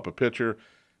to call up a pitcher.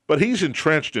 But he's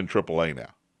entrenched in AAA now.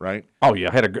 right? Oh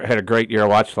yeah, had a great year. I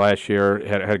watched last year.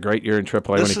 Had a great year in AAA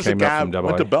when he came up from AA.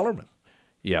 Went to Bellarmine.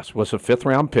 Yes, was a 5th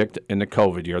round pick in the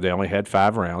COVID year. They only had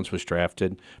 5 rounds. Was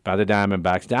drafted by the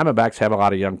Diamondbacks. Diamondbacks have a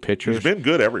lot of young pitchers. He's been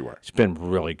good everywhere. He's been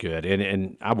really good,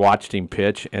 and I watched him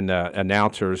pitch, and the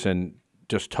announcers and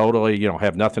just totally,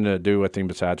 have nothing to do with him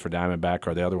besides for Diamondback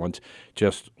or the other ones.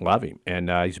 Just love him, and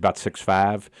he's about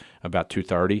 6'5", about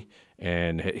 230,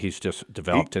 and he's just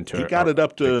developed into. He got it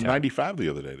up to 95 the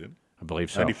other day, didn't he? I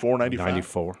believe so. 94, 95.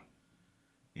 94.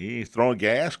 He's throwing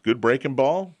gas. Good breaking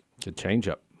ball. Good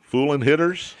changeup. Fooling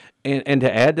hitters. And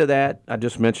to add to that, I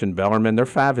just mentioned Bellarmine. They're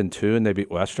 5-2, and they beat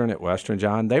Western at Western.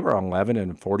 John, they were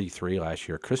 11-43 last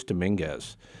year. Chris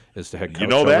Dominguez is the head coach. You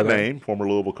know that name, former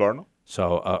Louisville Cardinal.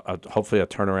 So hopefully a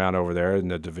turnaround over there in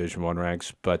the Division I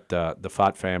ranks. But the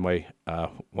Fott family,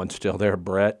 one's still there,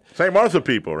 Brett. St. Martha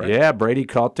people, right? Yeah, Brady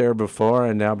caught there before,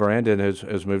 and now Brandon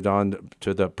has moved on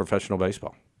to the professional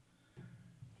baseball.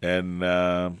 And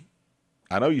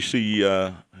I know you see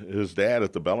his dad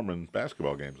at the Bellarmine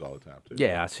basketball games all the time, too.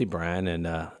 Yeah, I see Brian,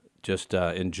 and just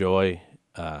enjoy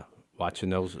watching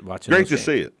those. Great to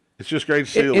see it. It's just great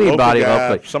to see anybody a local guy,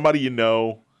 locally. somebody you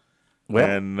know. Well,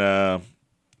 and,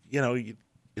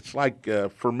 it's like,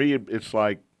 for me, it's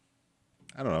like,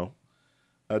 I don't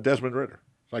know, Desmond Ritter.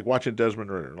 It's like watching Desmond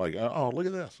Ritter. Like, oh, look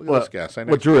at this. Look at this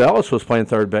guy. Drew Ellis was playing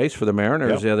third base for the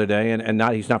Mariners the other day, and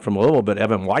he's not from Louisville, but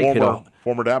Evan White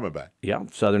former Diamondback. Yeah,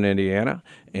 Southern Indiana.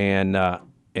 And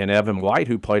Evan White,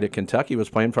 who played at Kentucky, was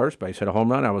playing first base, hit a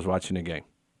home run. I was watching the game.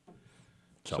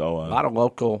 So a lot of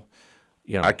local,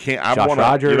 I can't. Josh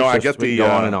Rogers, I get the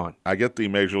on and on. I get the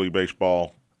Major League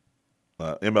Baseball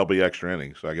MLB extra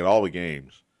innings, so I get all the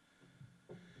games.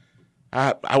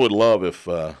 I would love if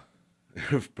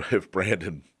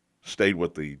Brandon stayed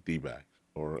with the D-backs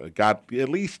or got at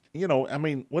least,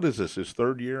 what is this, his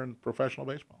third year in professional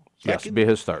baseball? Yes, it'll be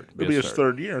his third. It'll be his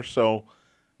third year, so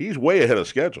he's way ahead of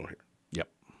schedule here. Yep.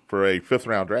 For a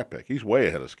 5th-round draft pick. He's way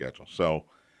ahead of schedule. So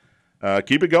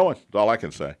keep it going. That's all I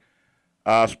can say.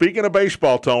 Speaking of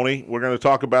baseball, Tony, we're going to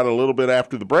talk about it a little bit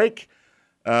after the break.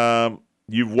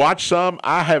 You've watched some.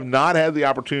 I have not had the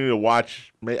opportunity to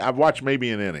watch. I've watched maybe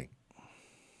an inning.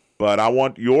 But I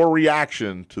want your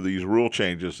reaction to these rule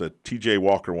changes that T.J.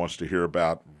 Walker wants to hear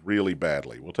about really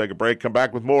badly. We'll take a break, come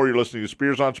back with more. You're listening to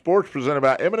Spears on Sports, presented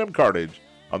by M&M Cartage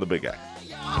on the Big X.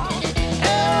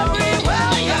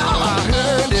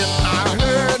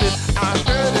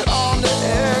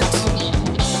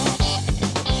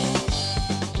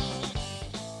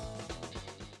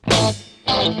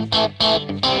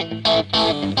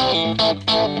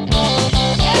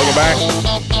 Welcome back.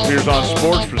 Spears on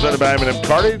Sports, presented by M&M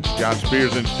Cartage. John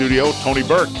Spears in studio. Tony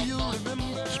Burke,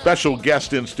 special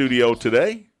guest in studio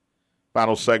today.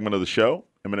 Final segment of the show.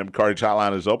 M&M Cartage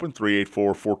hotline is open,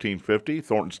 384-1450.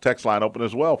 Thornton's text line open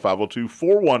as well,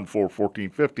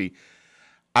 502-414-1450.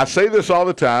 I say this all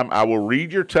the time. I will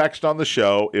read your text on the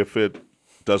show if it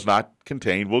does not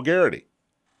contain vulgarity.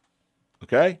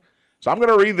 Okay? So I'm going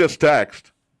to read this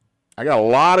text. I got a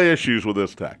lot of issues with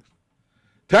this text.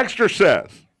 Texter says,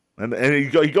 and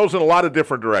he goes in a lot of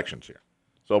different directions here,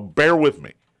 so bear with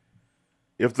me.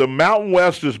 If the Mountain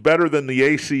West is better than the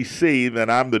ACC, then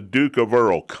I'm the Duke of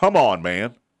Earl. Come on,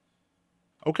 man.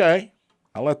 Okay,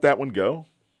 I'll let that one go.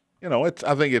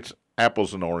 I think it's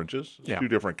apples and oranges. It's two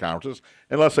different conferences,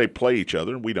 unless they play each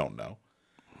other, and we don't know.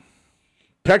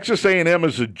 Texas A&M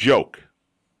is a joke.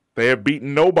 They have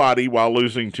beaten nobody while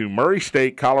losing to Murray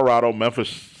State, Colorado, Memphis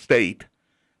State,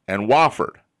 and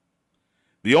Wofford.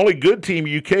 The only good team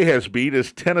UK has beat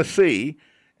is Tennessee,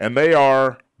 and they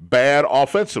are bad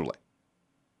offensively.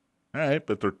 All right,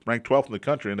 but they're ranked 12th in the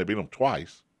country, and they beat them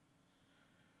twice.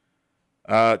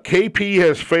 KP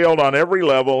has failed on every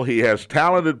level. He has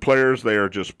talented players. They are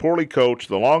just poorly coached.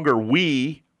 The longer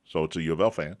so it's a U of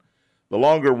L fan, the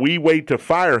longer we wait to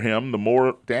fire him, the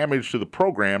more damage to the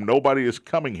program. Nobody is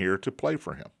coming here to play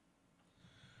for him.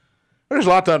 There's a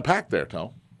lot to unpack there, Tom.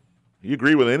 You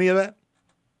agree with any of that?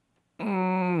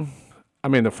 I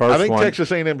mean, the first one. I think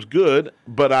Texas A&M's good,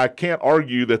 but I can't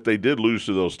argue that they did lose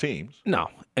to those teams. No,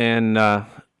 and I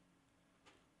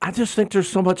just think there's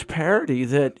so much parity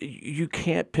that you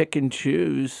can't pick and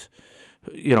choose,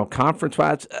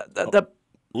 conference-wise.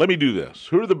 Let me do this.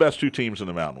 Who are the best two teams in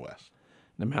the Mountain West?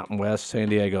 The Mountain West, San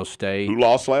Diego State. Who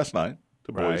lost last night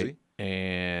to Boise. Right.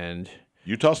 And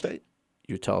Utah State.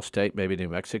 Maybe New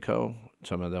Mexico.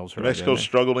 Some of those are New Mexico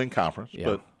struggled in conference,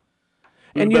 but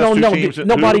and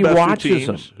nobody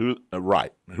watches them.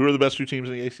 Right. Who are the best two teams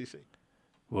in the ACC?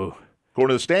 Whoa.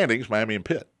 According to the standings, Miami and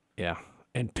Pitt. Yeah,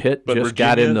 and Pitt just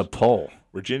got in the poll.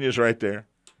 Virginia's right there.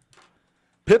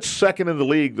 Pitt's second in the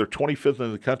league. They're 25th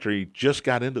in the country. Just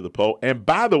got into the poll. And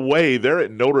by the way, they're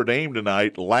at Notre Dame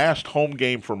tonight. Last home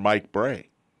game for Mike Bray.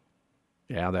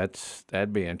 Yeah,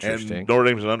 that'd be interesting. And Notre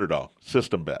Dame's an underdog.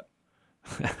 System bet.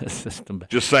 System bet.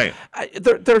 Just saying.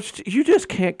 You just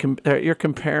can't compare. You're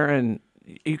comparing.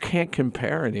 You can't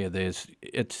compare any of this.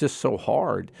 It's just so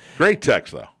hard. Great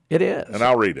text, though. It is. And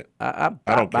I'll read it. I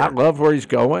don't care. I love where he's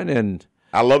going, and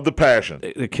I love the passion.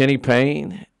 The Kenny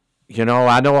Payne. You know,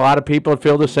 I know a lot of people that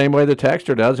feel the same way the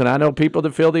texter does, and I know people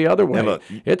that feel the other way. Look,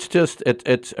 it's just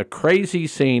it's a crazy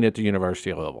scene at the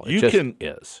university level. It just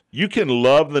is. You can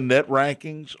love the net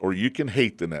rankings or you can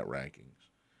hate the net rankings.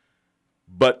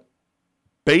 But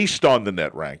based on the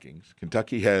net rankings,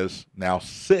 Kentucky has now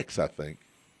 6, I think,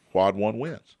 quad 1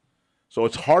 wins. So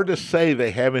it's hard to say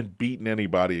they haven't beaten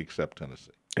anybody except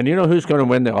Tennessee. And you know who's going to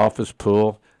win the office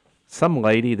pool? Some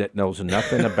lady that knows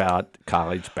nothing about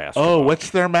college basketball. Oh, what's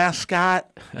their mascot?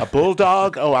 A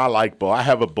bulldog? Oh, I like bull. I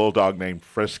have a bulldog named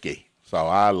Frisky, so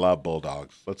I love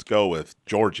bulldogs. Let's go with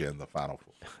Georgia in the Final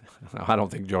Four. I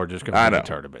don't think Georgia's going to win the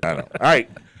tournament. I know. All right.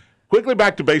 Quickly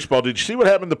back to baseball. Did you see what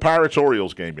happened in the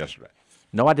Pirates-Orioles game yesterday?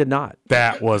 No, I did not.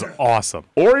 That was awesome.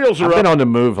 Orioles are I've been on the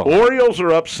move. Orioles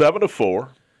are up 7-4.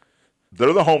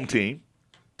 They're the home team.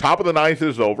 Top of the ninth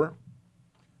is over.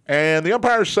 And the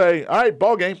umpires say, all right,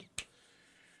 ball game.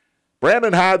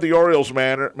 Brandon Hyde, the Orioles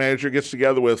manager, gets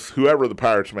together with whoever the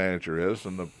Pirates manager is,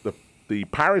 and the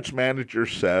Pirates manager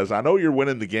says, I know you're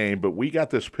winning the game, but we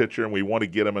got this pitcher and we want to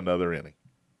get him another inning.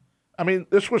 I mean,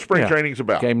 this is what spring training's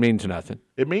about. Game means nothing.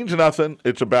 It means nothing.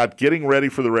 It's about getting ready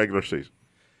for the regular season.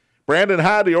 Brandon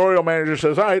Hyde, the Oriole manager,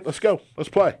 says, all right, let's go. Let's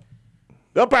play.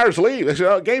 The umpires leave. They say,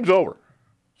 oh, game's over.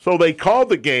 So they called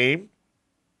the game.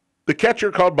 The catcher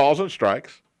called balls and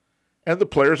strikes, and the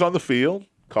players on the field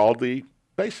called the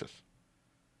bases.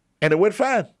 And it went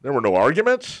fine. There were no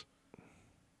arguments.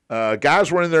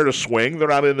 Guys were in there to swing. They're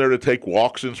not in there to take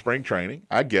walks in spring training.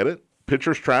 I get it.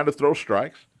 Pitchers trying to throw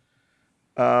strikes.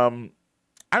 I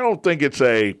don't think it's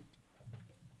a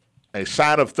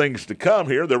sign of things to come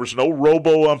here. There was no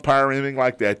robo umpire or anything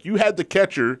like that. You had the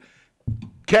catcher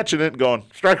catching it and going,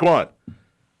 strike one.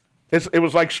 It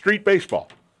was like street baseball.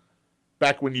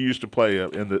 Back when you used to play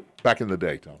back in the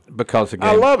day, Tom. Because the game,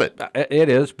 I love it. It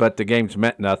is, but the game's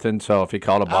meant nothing. So if you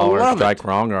call a ball or a strike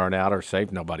wrong or an out or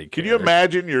safe, nobody cares. Can you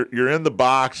imagine you're in the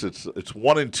box? It's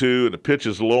 1-2, and the pitch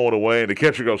is lowing away, and the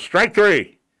catcher goes strike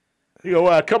 3. You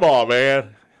go, come on,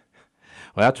 man.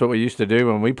 Well, that's what we used to do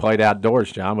when we played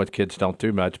outdoors, John. With kids don't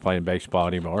do much playing baseball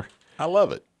anymore. I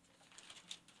love it.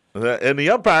 And the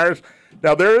umpires.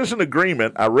 Now there is an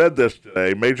agreement. I read this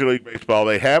today. Major League Baseball.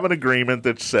 They have an agreement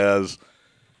that says,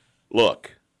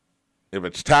 look, if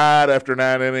it's tied after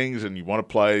 9 innings and you want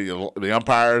to play, the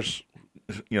umpires,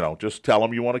 just tell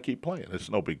them you want to keep playing. It's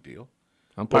no big deal.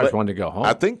 Umpires wanted to go home.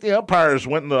 I think the umpires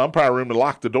went in the umpire room and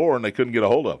locked the door, and they couldn't get a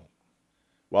hold of them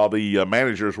while the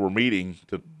managers were meeting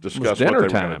to discuss what they were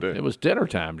going to do. It was dinner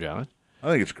time, John. I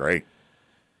think it's great.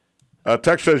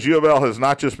 Text says U of L has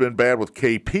not just been bad with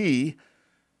KP,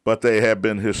 but they have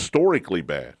been historically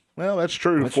bad. Well, that's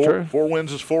true. That's true. 4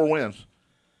 wins is 4 wins.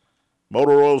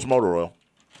 Motor oil's motor oil.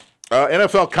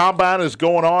 NFL Combine is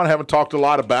going on. Haven't talked a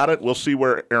lot about it. We'll see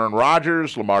where Aaron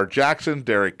Rodgers, Lamar Jackson,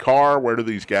 Derek Carr, where do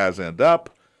these guys end up?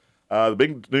 The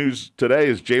big news today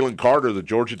is Jalen Carter, the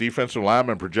Georgia defensive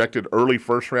lineman, projected early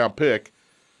first-round pick.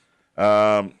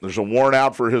 There's a warrant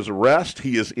out for his arrest.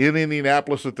 He is in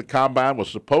Indianapolis at the Combine, was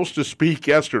supposed to speak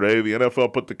yesterday. The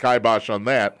NFL put the kibosh on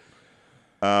that.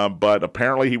 But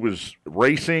apparently he was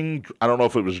racing. I don't know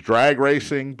if it was drag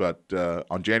racing, but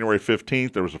on January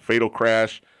 15th, there was a fatal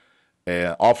crash.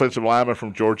 An offensive lineman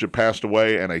from Georgia passed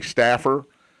away, and a staffer.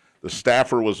 The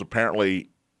staffer was apparently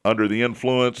under the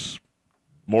influence,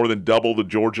 more than double the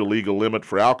Georgia legal limit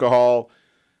for alcohol.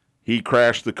 He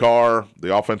crashed the car.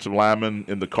 The offensive lineman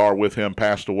in the car with him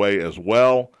passed away as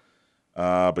well.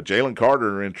 But Jalen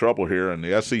Carter are in trouble here, and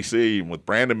the SEC with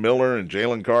Brandon Miller and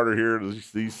Jalen Carter here,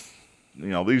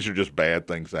 these are just bad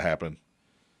things that happen.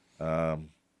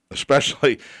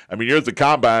 Especially, you're at the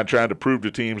Combine trying to prove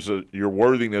to teams your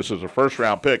worthiness as a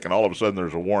first-round pick, and all of a sudden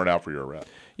there's a warrant out for your arrest.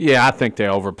 Yeah, I think they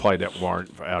overplayed that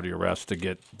warrant out of your arrest to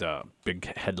get the big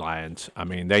headlines.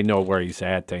 They know where he's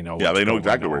at. They know. Yeah, they know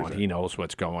exactly where he's at. He knows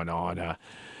what's going on.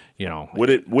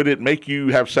 Would it make you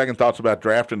have second thoughts about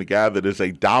drafting a guy that is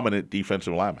a dominant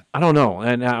defensive lineman? I don't know.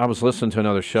 And I was listening to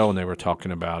another show, and they were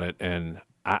talking about it, and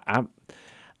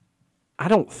I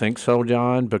don't think so,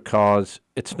 John, because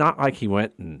it's not like he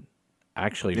went and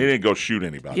actually. He didn't go shoot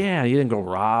anybody. Yeah, he didn't go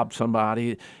rob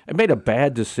somebody. He made a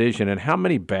bad decision, and how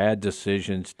many bad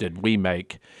decisions did we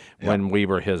make when we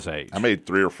were his age? I made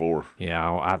 3 or 4.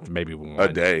 Yeah, maybe one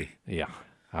a day. Yeah.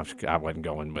 I wasn't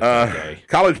going with that day.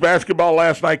 College basketball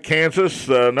last night, Kansas,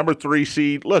 number 3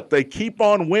 seed. Look, they keep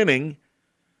on winning,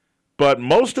 but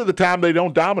most of the time they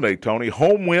don't dominate, Tony.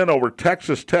 Home win over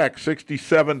Texas Tech,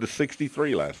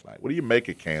 67-63 last night. What do you make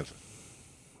of Kansas?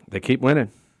 They keep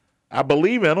winning. I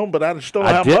believe in them, but I just don't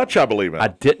know how much I believe in them. I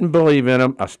didn't believe in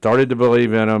them. I started to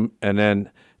believe in them, and then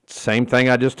same thing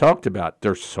I just talked about.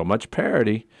 There's so much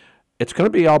parity. It's going to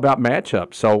be all about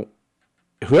matchup. So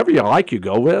whoever you like, you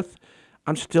go with.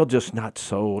 I'm still just not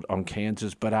sold on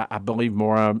Kansas, but I believe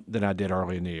more than I did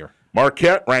early in the year.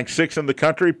 Marquette, ranked 6th in the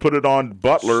country, put it on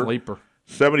Butler. Sleeper.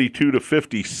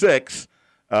 72-56.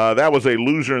 That was a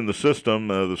loser in the system.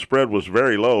 The spread was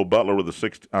very low. Marquette with a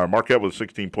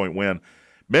 16-point win.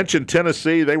 Mentioned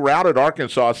Tennessee. They routed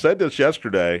Arkansas. I said this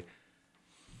yesterday.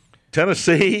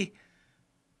 Tennessee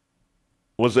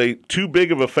was too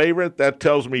big of a favorite. That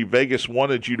tells me Vegas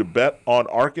wanted you to bet on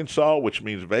Arkansas, which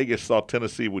means Vegas thought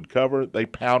Tennessee would cover. They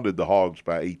pounded the Hogs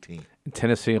by 18.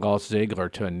 Tennessee lost Ziegler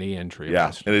to a knee injury.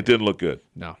 Yeah, and it didn't look good.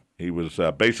 No. He was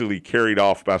basically carried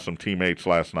off by some teammates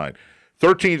last night.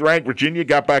 13th ranked Virginia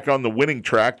got back on the winning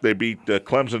track. They beat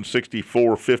Clemson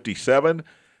 64-57.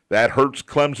 That hurts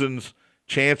Clemson's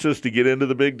chances to get into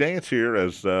the big dance here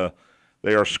as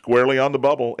they are squarely on the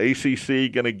bubble.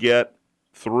 ACC going to get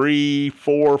 3,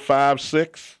 4, 5,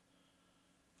 6,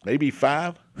 maybe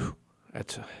 5.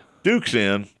 Duke's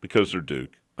in because they're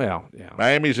Duke. Well, yeah.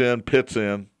 Miami's in, Pitt's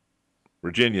in,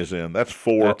 Virginia's in. That's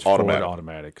 4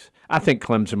 automatics. I think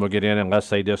Clemson will get in unless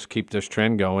they just keep this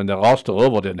trend going. The loss to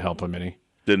Louisville didn't help them any.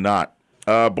 Did not.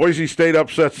 Boise State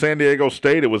upset San Diego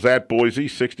State. It was at Boise,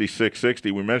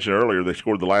 66-60. We mentioned earlier they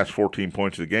scored the last 14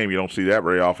 points of the game. You don't see that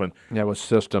very often. Yeah, it was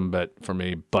system, but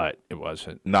it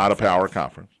wasn't. Not a power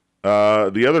conference.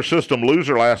 The other system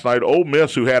loser last night, Ole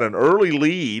Miss, who had an early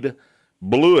lead,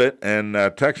 blew it, and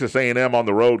Texas A&M on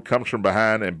the road comes from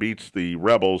behind and beats the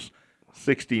Rebels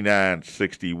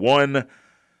 69-61.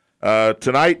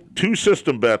 Tonight, 2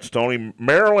 system bets, Tony.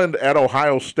 Maryland at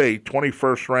Ohio State,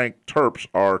 21st-ranked Terps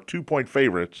are 2-point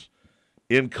favorites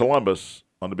in Columbus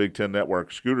on the Big Ten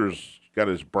Network. Scooter's got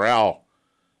his brow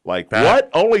like, what?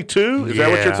 Only 2? Is that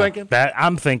what you're thinking?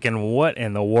 I'm thinking, what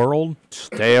in the world?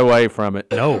 Stay away from it.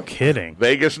 No kidding.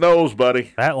 Vegas knows,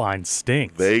 buddy. That line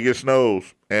stinks. Vegas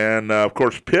knows. And, of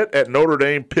course, Pitt at Notre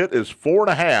Dame. Pitt is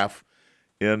 4.5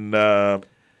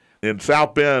 in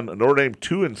South Bend. Notre Dame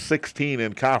 2-16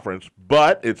 in conference.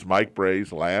 But it's Mike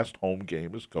Bray's last home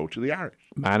game as coach of the Irish.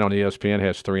 Mine on ESPN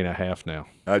has 3.5 now.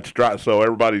 So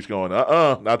everybody's going,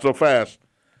 not so fast.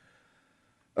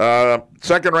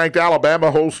 Second-ranked Alabama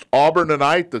hosts Auburn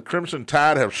tonight. The Crimson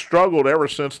Tide have struggled ever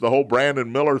since the whole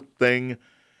Brandon Miller thing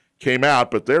came out,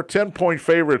 but they're 10-point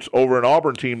favorites over an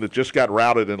Auburn team that just got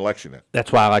routed in Lexington.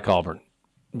 That's why I like Auburn.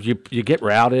 You get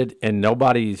routed, and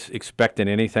nobody's expecting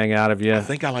anything out of you. I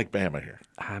think I like Bama here.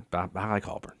 I like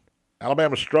Auburn.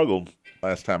 Alabama struggled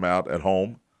last time out at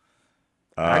home.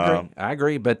 I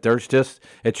agree, but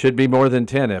it should be more than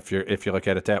 10 if you look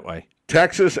at it that way.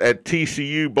 Texas at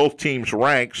TCU, both teams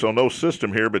ranked, so no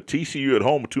system here, but TCU at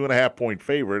home, 2.5-point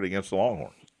favorite against the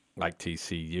Longhorns. Like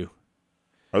TCU.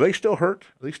 Are they still hurt?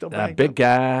 Are they still banged big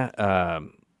up? guy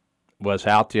was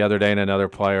out the other day and another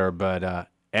player, but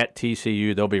at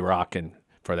TCU, they'll be rocking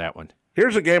for that one.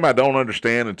 Here's a game I don't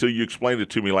understand until you explained it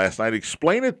to me last night.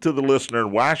 Explain it to the listener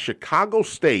why Chicago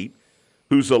State,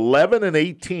 who's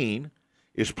 11-18,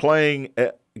 is playing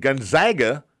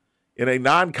Gonzaga in a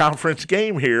non-conference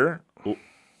game here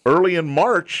early in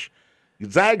March.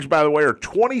 Zags, by the way, are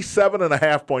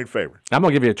 27.5-point favorites. I'm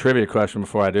going to give you a trivia question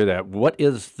before I do that. What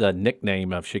is the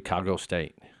nickname of Chicago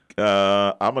State?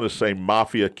 I'm going to say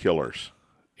Mafia Killers.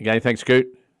 You got anything, Scoot?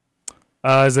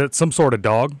 Is it some sort of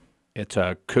dog? It's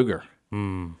a cougar.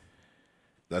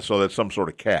 That's some sort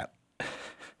of cat.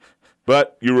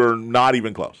 But you were not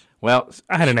even close. Well,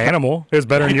 I had an animal. It was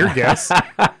better than your guess.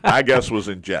 My guess was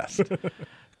in jest.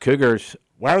 Cougars.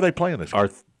 Why are they playing this game?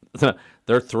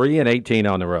 They're 3-18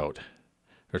 on the road.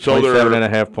 They're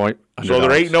 27.5-point underdogs. So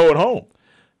they're 8-0 at home.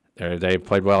 They've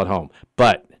played well at home.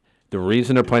 But the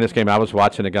reason they're playing this game, I was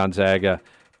watching the Gonzaga,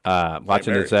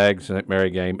 the Zags St. Mary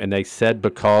game, and they said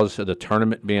because of the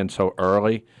tournament being so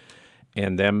early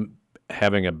and them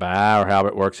having a bye or how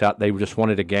it works out, they just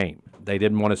wanted a game. They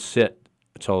didn't want to sit.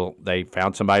 So they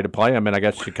found somebody to play them, and I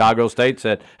guess Chicago State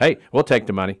said, hey, we'll take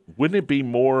the money. Wouldn't it be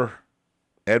more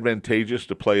advantageous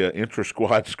to play an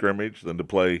intra-squad scrimmage than to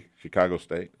play Chicago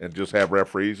State and just have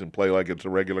referees and play like it's a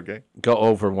regular game? Go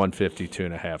over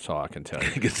 152.5, that's all I can tell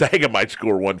you. Gonzaga might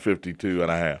score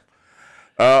 152.5.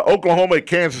 Oklahoma at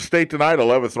Kansas State tonight,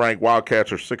 11th-ranked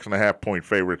Wildcats are 6.5-point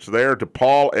favorites there.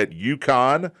 DePaul at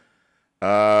UConn.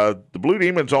 The Blue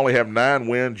Demons only have 9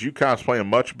 wins. UConn's playing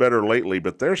much better lately,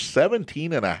 but they're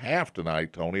 17.5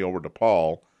 tonight, Tony, over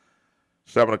DePaul.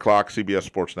 7 o'clock, CBS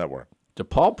Sports Network.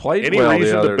 DePaul played Any well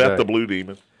reason the other to bet day. the Blue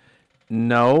Demons?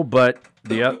 No, but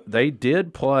they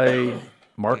did play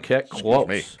Marquette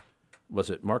close. Was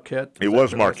it Marquette? It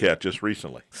was Marquette just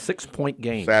recently. 6-point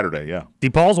game. Saturday, yeah.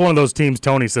 DePaul's one of those teams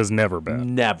Tony says never bet.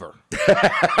 Never.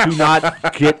 Do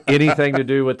not get anything to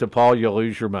do with DePaul. You'll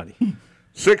lose your money.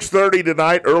 6:30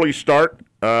 tonight, early start.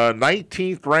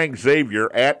 19th ranked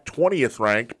Xavier at 20th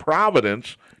ranked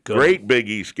Providence. Good. Great Big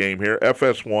East game here.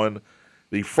 FS1.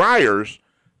 The Friars,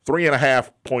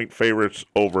 3.5-point favorites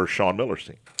over Sean Miller's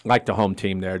team. Like the home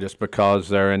team there, just because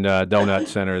they're in the Donut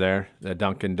Center there, the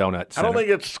Dunkin' Donut Center. I don't think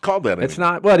it's called that anymore. It's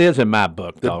not. Well, it is in my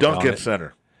book. The Dunkin'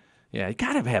 Center. Yeah, you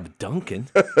got to have Dunkin'.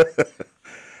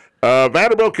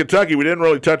 Vanderbilt, Kentucky. We didn't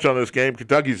really touch on this game.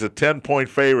 Kentucky's a 10-point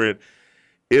favorite.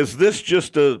 Is this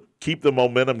just a keep the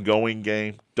momentum going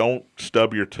game? Don't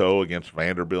stub your toe against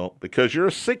Vanderbilt because you're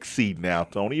a 6 seed now,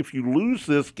 Tony. If you lose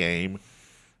this game,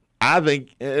 I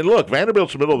think – and look,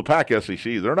 Vanderbilt's the middle of the pack SEC.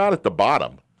 They're not at the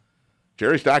bottom.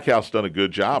 Jerry Stackhouse done a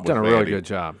good job. Done a really good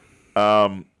job.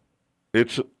 But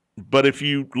if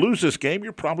you lose this game,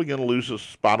 you're probably going to lose a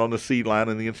spot on the seed line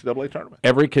in the NCAA tournament.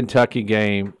 Every Kentucky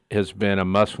game has been a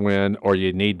must-win or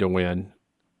you need to win.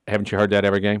 Haven't you heard that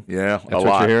every game? Yeah, That's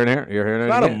what you're hearing here? You're hearing it's it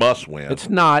not again? a must-win. It's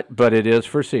not, but it is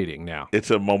for seeding now.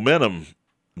 It's a momentum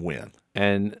win.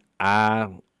 And I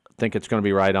think it's going to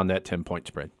be right on that 10-point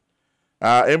spread.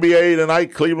 NBA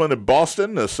tonight, Cleveland and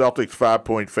Boston. The Celtics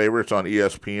 5-point favorites on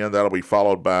ESPN. That'll be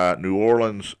followed by New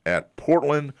Orleans at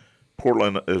Portland.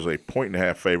 Portland is a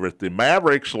 1.5 favorite. The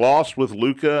Mavericks lost with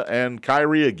Luka and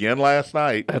Kyrie again last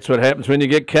night. That's what happens when you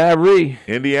get Kyrie.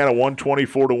 Indiana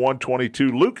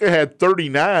 124-122. Luka had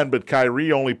 39, but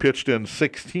Kyrie only pitched in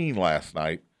 16 last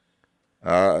night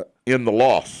in the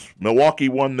loss. Milwaukee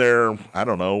won their,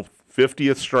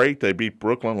 50th straight. They beat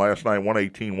Brooklyn last night,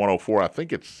 118-104. I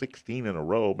think it's 16 in a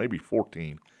row, maybe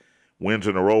 14 wins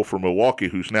in a row for Milwaukee,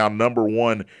 who's now number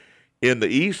 1 in the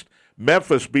East.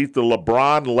 Memphis beat the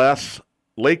LeBron-less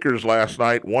Lakers last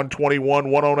night,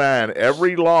 121-109.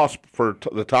 Every loss for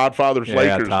the Todd Fathers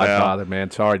Lakers Todd now Father,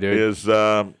 man. Sorry, dude.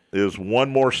 is one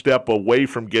more step away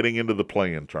from getting into the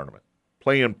play-in tournament,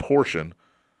 play-in portion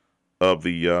of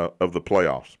the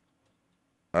playoffs.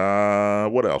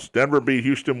 What else? Denver beat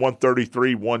Houston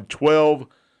 133-112.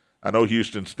 I know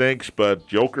Houston stinks, but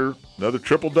Joker, another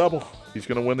triple-double. He's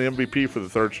going to win the MVP for the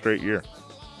 3rd straight year.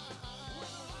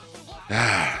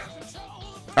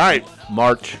 All right.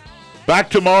 March. Back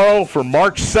tomorrow for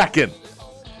March 2nd.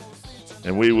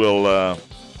 And we will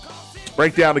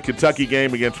break down the Kentucky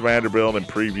game against Vanderbilt and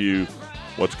preview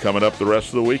what's coming up the rest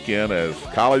of the weekend as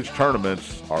college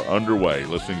tournaments are underway.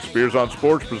 Listening to Spears on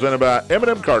Sports, presented by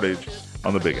M&M Cartage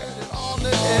on the Big X.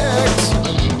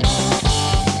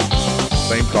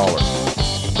 Same caller.